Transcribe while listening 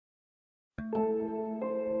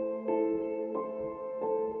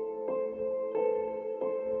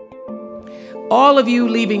All of you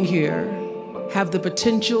leaving here have the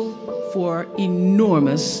potential for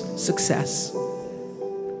enormous success.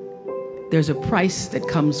 There's a price that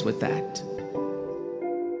comes with that.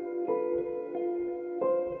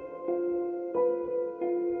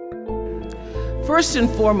 First and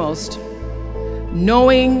foremost,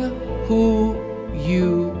 knowing who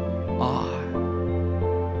you are.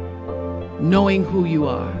 Knowing who you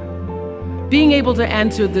are. Being able to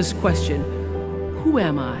answer this question, who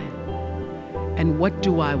am I? And what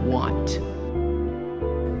do I want?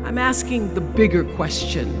 I'm asking the bigger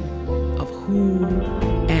question of who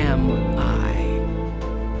am I?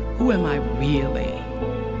 Who am I really?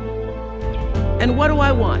 And what do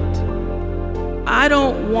I want? I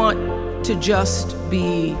don't want to just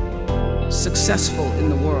be successful in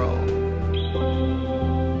the world.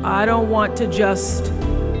 I don't want to just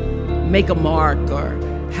make a mark or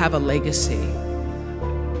have a legacy.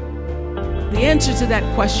 The answer to that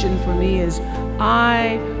question for me is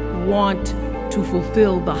I want to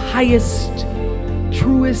fulfill the highest,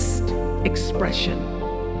 truest expression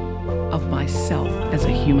of myself as a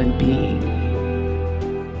human being.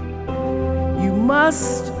 You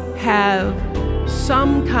must have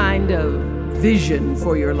some kind of vision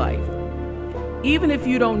for your life. Even if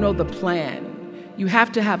you don't know the plan, you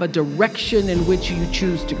have to have a direction in which you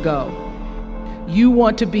choose to go. You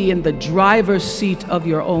want to be in the driver's seat of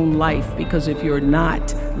your own life, because if you're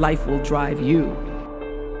not, life will drive you.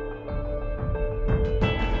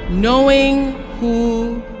 Knowing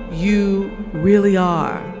who you really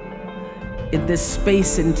are in this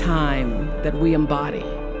space and time that we embody.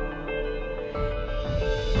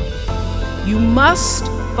 You must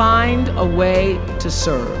find a way to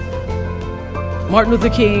serve. Martin Luther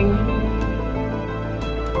King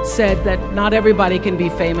said that not everybody can be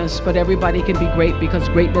famous, but everybody can be great, because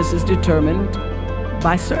greatness is determined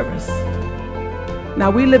by service. Now,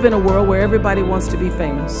 we live in a world where everybody wants to be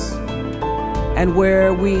famous and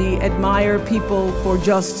where we admire people for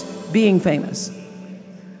just being famous.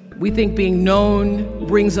 We think being known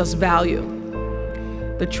brings us value.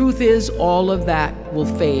 The truth is, all of that will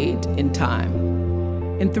fade in time.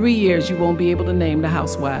 In 3 years, you won't be able to name the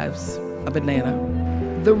housewives of Atlanta.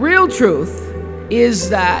 The real truth is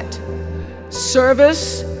that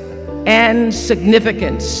service and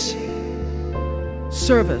significance,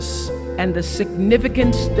 service and the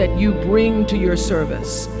significance that you bring to your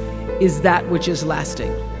service is that which is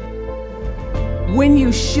lasting. When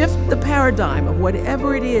you shift the paradigm of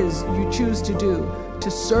whatever it is you choose to do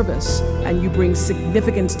to service, and you bring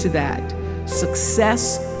significance to that,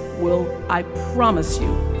 success will, I promise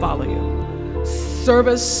you, follow you.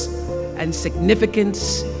 Service and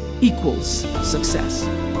significance equals success.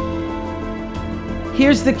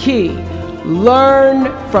 Here's the key: learn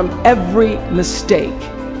from every mistake,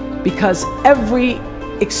 because every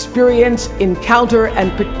experience, encounter,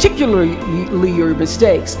 and particularly your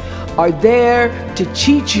mistakes are there to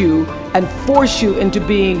teach you and force you into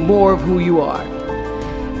being more of who you are.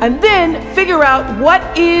 And then figure out what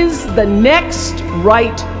is the next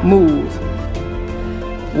right move.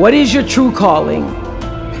 What is your true calling?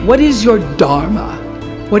 What is your dharma?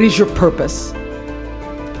 What is your purpose?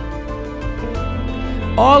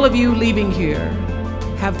 All of you leaving here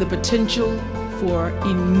have the potential for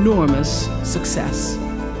enormous success.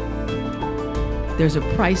 There's a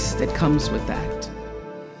price that comes with that.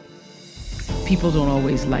 People don't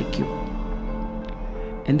always like you,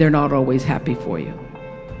 and they're not always happy for you.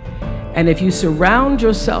 And if you surround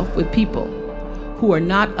yourself with people who are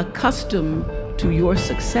not accustomed to your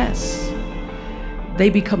success, they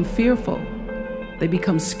become fearful. They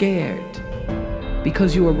become scared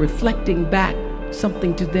because you are reflecting back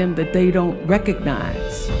something to them that they don't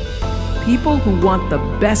recognize. People who want the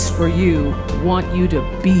best for you want you to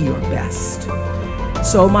be your best.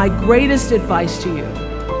 So my greatest advice to you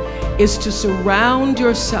is to surround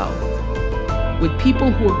yourself with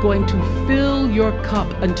people who are going to fill your cup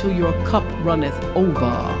until your cup runneth over.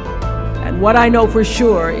 And what I know for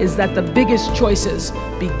sure is that the biggest choices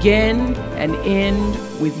begin and end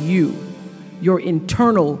with you. Your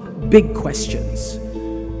internal big questions.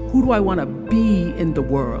 Who do I want to be in the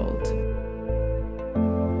world?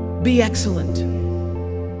 Be excellent.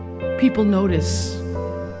 People notice.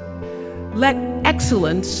 Let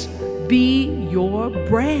excellence be your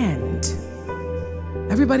brand.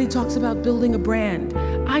 Everybody talks about building a brand.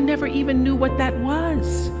 I never even knew what that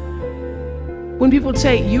was. When people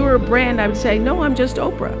say, you're a brand, I would say, no, I'm just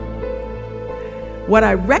Oprah. What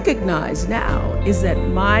I recognize now is that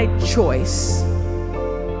my choice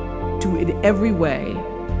to, in every way,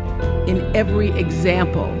 in every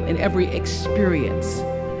example, in every experience,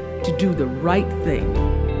 to do the right thing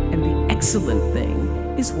and the excellent thing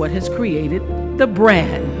is what has created the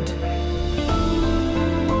brand.